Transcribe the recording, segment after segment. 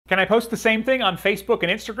Can I post the same thing on Facebook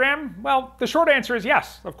and Instagram? Well, the short answer is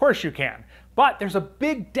yes, of course you can. But there's a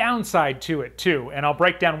big downside to it too, and I'll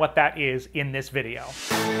break down what that is in this video.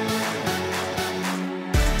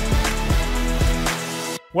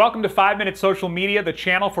 Welcome to 5 Minute Social Media, the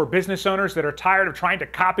channel for business owners that are tired of trying to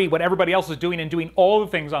copy what everybody else is doing and doing all the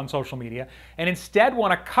things on social media, and instead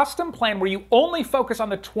want a custom plan where you only focus on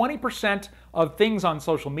the 20% of things on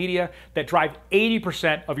social media that drive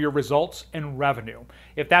 80% of your results and revenue.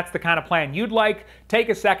 If that's the kind of plan you'd like, take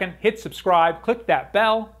a second, hit subscribe, click that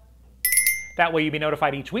bell. That way you'll be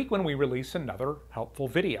notified each week when we release another helpful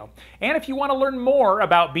video. And if you want to learn more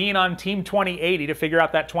about being on Team 2080 to figure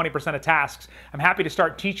out that 20% of tasks, I'm happy to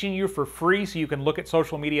start teaching you for free so you can look at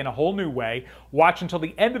social media in a whole new way. Watch until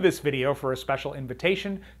the end of this video for a special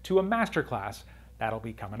invitation to a masterclass that'll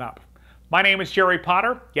be coming up. My name is Jerry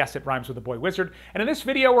Potter. Yes, it rhymes with the boy wizard. And in this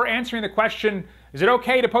video, we're answering the question, is it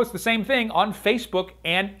okay to post the same thing on Facebook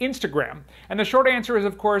and Instagram? And the short answer is,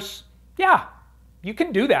 of course, yeah, you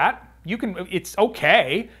can do that. It's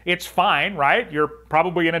okay, it's fine, right? You're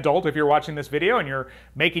probably an adult if you're watching this video and you're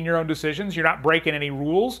making your own decisions, you're not breaking any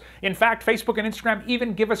rules. In fact, Facebook and Instagram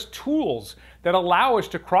even give us tools that allow us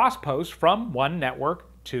to cross-post from one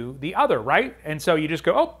network to the other, right? And so you just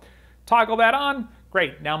go, oh, toggle that on,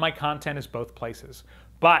 great, now my content is both places.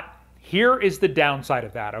 But here is the downside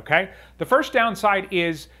of that, okay? The first downside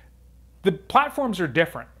is the platforms are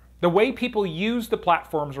different. The way people use the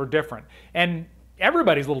platforms are different. And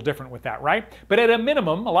everybody's a little different with that, right? But at a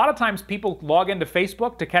minimum, a lot of times people log into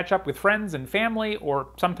Facebook to catch up with friends and family, or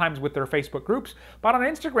sometimes with their Facebook groups. But on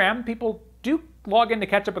Instagram, people do log in to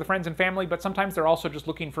catch up with friends and family, but sometimes they're also just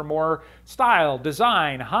looking for more style,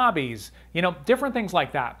 design, hobbies, different things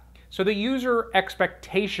like that. So the user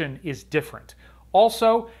expectation is different.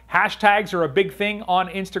 Also, hashtags are a big thing on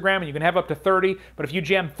Instagram, and you can have up to 30, but if you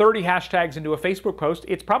jam 30 hashtags into a Facebook post,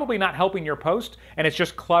 it's probably not helping your post, and it's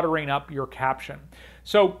just cluttering up your caption.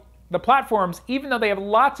 So the platforms, even though they have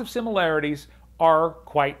lots of similarities, are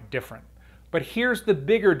quite different. But here's the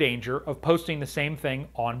bigger danger of posting the same thing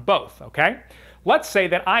on both, okay? Let's say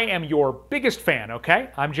that I am your biggest fan, okay?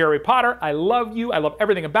 I'm Jerry Potter. I love you. I love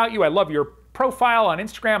everything about you. I love your profile on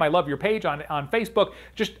Instagram. I love your page on Facebook.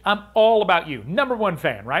 I'm all about you. #1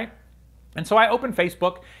 fan, right? And so I open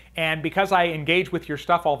Facebook, and because I engage with your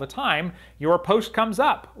stuff all the time, your post comes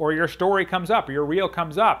up, or your story comes up, or your reel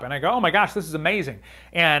comes up, and I go, oh my gosh, this is amazing.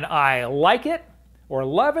 And I like it, or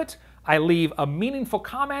love it. I leave a meaningful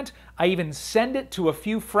comment. I even send it to a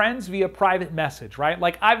few friends via private message, right?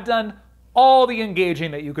 Like, I've done all the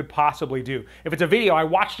engaging that you could possibly do. If it's a video, I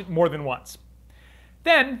watched it more than once.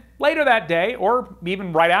 Then, later that day, or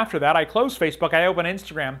even right after that, I close Facebook, I open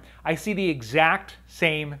Instagram, I see the exact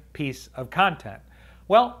same piece of content.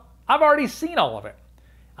 Well, I've already seen all of it.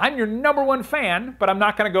 I'm your #1 fan, but I'm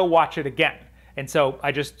not going to go watch it again. And so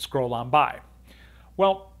I just scroll on by.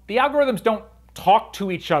 Well, the algorithms don't talk to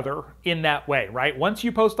each other in that way, right? Once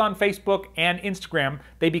you post on Facebook and Instagram,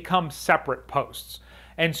 they become separate posts.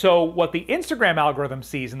 And so what the Instagram algorithm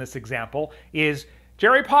sees in this example is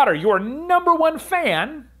Jerry Potter, your #1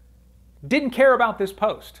 fan, didn't care about this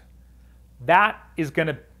post. That is going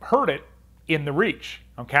to hurt it in the reach,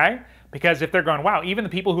 okay? Because if they're going, wow, even the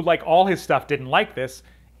people who like all his stuff didn't like this,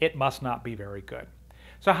 it must not be very good.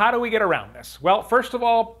 So how do we get around this? Well, first of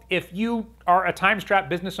all, if you are a time-strapped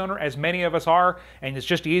business owner, as many of us are, and it's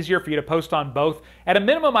just easier for you to post on both, at a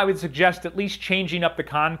minimum, I would suggest at least changing up the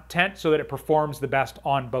content so that it performs the best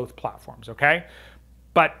on both platforms, okay?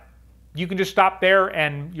 But you can just stop there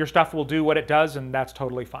and your stuff will do what it does, and that's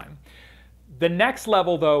totally fine. The next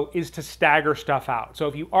level, though, is to stagger stuff out. So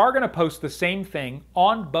if you are going to post the same thing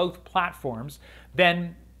on both platforms,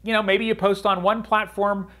 then maybe you post on one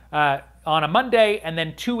platform on a Monday, and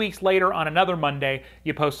then 2 weeks later on another Monday,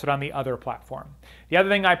 you post it on the other platform. The other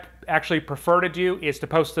thing I actually prefer to do is to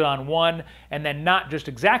post it on one, and then not just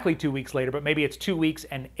exactly 2 weeks later, but maybe it's 2 weeks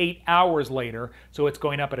and 8 hours later, so it's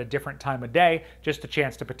going up at a different time of day, just a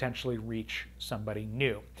chance to potentially reach somebody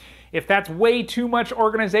new. If that's way too much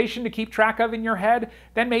organization to keep track of in your head,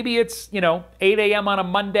 then maybe it's 8 a.m. on a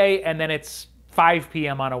Monday, and then it's 5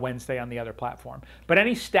 p.m. on a Wednesday on the other platform. But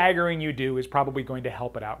any staggering you do is probably going to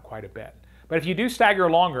help it out quite a bit. But if you do stagger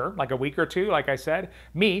longer, like a week or two, like I said,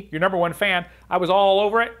 me, your #1 fan, I was all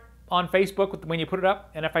over it on Facebook when you put it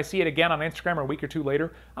up, and if I see it again on Instagram or a week or two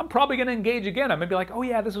later, I'm probably going to engage again. I'm going to be like, oh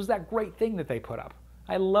yeah, this was that great thing that they put up.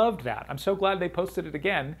 I loved that. I'm so glad they posted it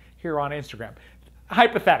again here on Instagram.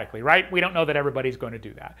 Hypothetically, right? We don't know that everybody's going to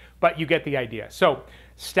do that, but you get the idea. So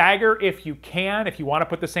stagger if you can, if you want to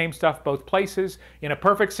put the same stuff both places. In a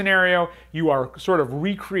perfect scenario, you are sort of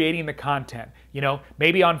recreating the content. You know,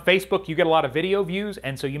 maybe on Facebook you get a lot of video views,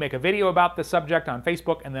 and so you make a video about the subject on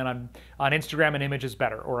Facebook, and then on Instagram an image is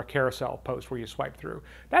better, or a carousel post where you swipe through.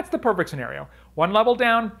 That's the perfect scenario. One level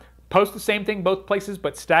down, post the same thing both places,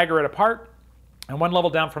 but stagger it apart. And one level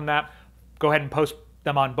down from that, go ahead and post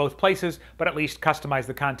them on both places, but at least customize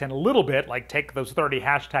the content a little bit, like take those 30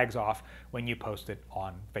 hashtags off when you post it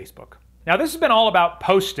on Facebook. Now, this has been all about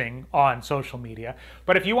posting on social media,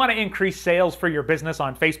 but if you want to increase sales for your business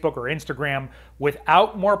on Facebook or Instagram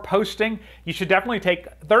without more posting, you should definitely take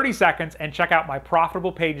 30 seconds and check out my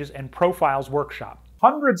Profitable Pages and Profiles workshop.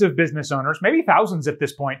 Hundreds of business owners, maybe thousands at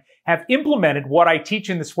this point, have implemented what I teach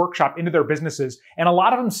in this workshop into their businesses, and a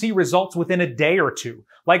lot of them see results within a day or two.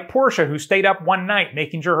 Like Portia, who stayed up one night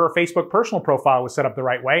making sure her Facebook personal profile was set up the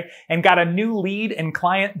right way and got a new lead and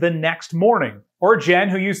client the next morning. Or Jen,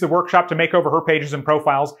 who used the workshop to make over her pages and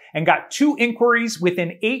profiles and got 2 inquiries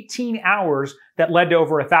within 18 hours that led to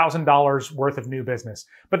over $1,000 worth of new business.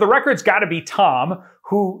 But the record's got to be Tom,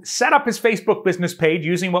 who set up his Facebook business page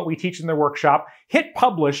using what we teach in the workshop, hit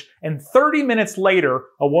publish, and 30 minutes later,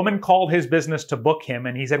 a woman called his business to book him,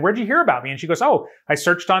 and he said, "Where'd you hear about me?" And she goes, "Oh, I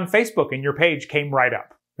searched on Facebook and your page came right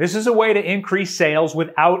up." This is a way to increase sales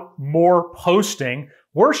without more posting.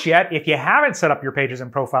 Worse yet, if you haven't set up your pages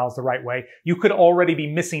and profiles the right way, you could already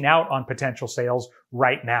be missing out on potential sales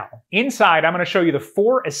right now. Inside, I'm going to show you the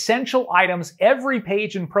 4 essential items every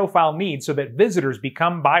page and profile needs so that visitors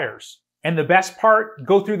become buyers. And the best part,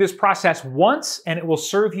 go through this process once and it will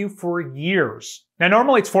serve you for years. Now,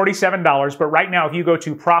 normally it's $47, but right now, if you go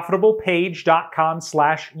to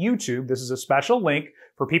profitablepage.com/YouTube, this is a special link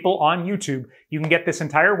for people on YouTube, you can get this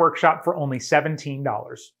entire workshop for only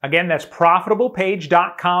 $17. Again, that's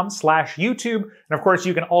profitablepage.com/YouTube. And of course,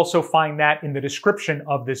 you can also find that in the description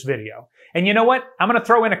of this video. And you know what? I'm going to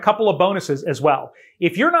throw in a couple of bonuses as well.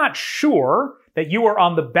 If you're not sure that you are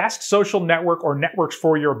on the best social network or networks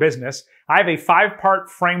for your business, I have a 5-part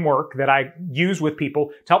framework that I use with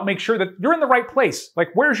people to help make sure that you're in the right place.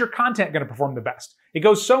 Like, where's your content going to perform the best? It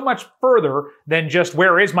goes so much further than just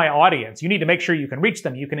where is my audience. You need to make sure you can reach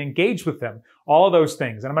them, you can engage with them, all of those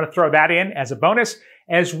things. And I'm going to throw that in as a bonus,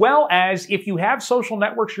 as well as if you have social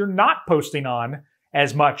networks you're not posting on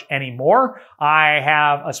as much anymore, I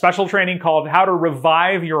have a special training called How to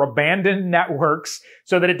Revive Your Abandoned Networks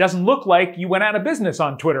so that it doesn't look like you went out of business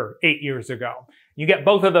on Twitter 8 years ago. You get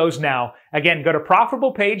both of those now. Again, go to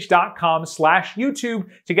profitablepage.com/YouTube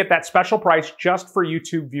to get that special price just for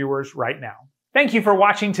YouTube viewers right now. Thank you for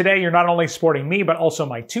watching today. You're not only supporting me, but also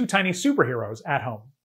my 2 tiny superheroes at home.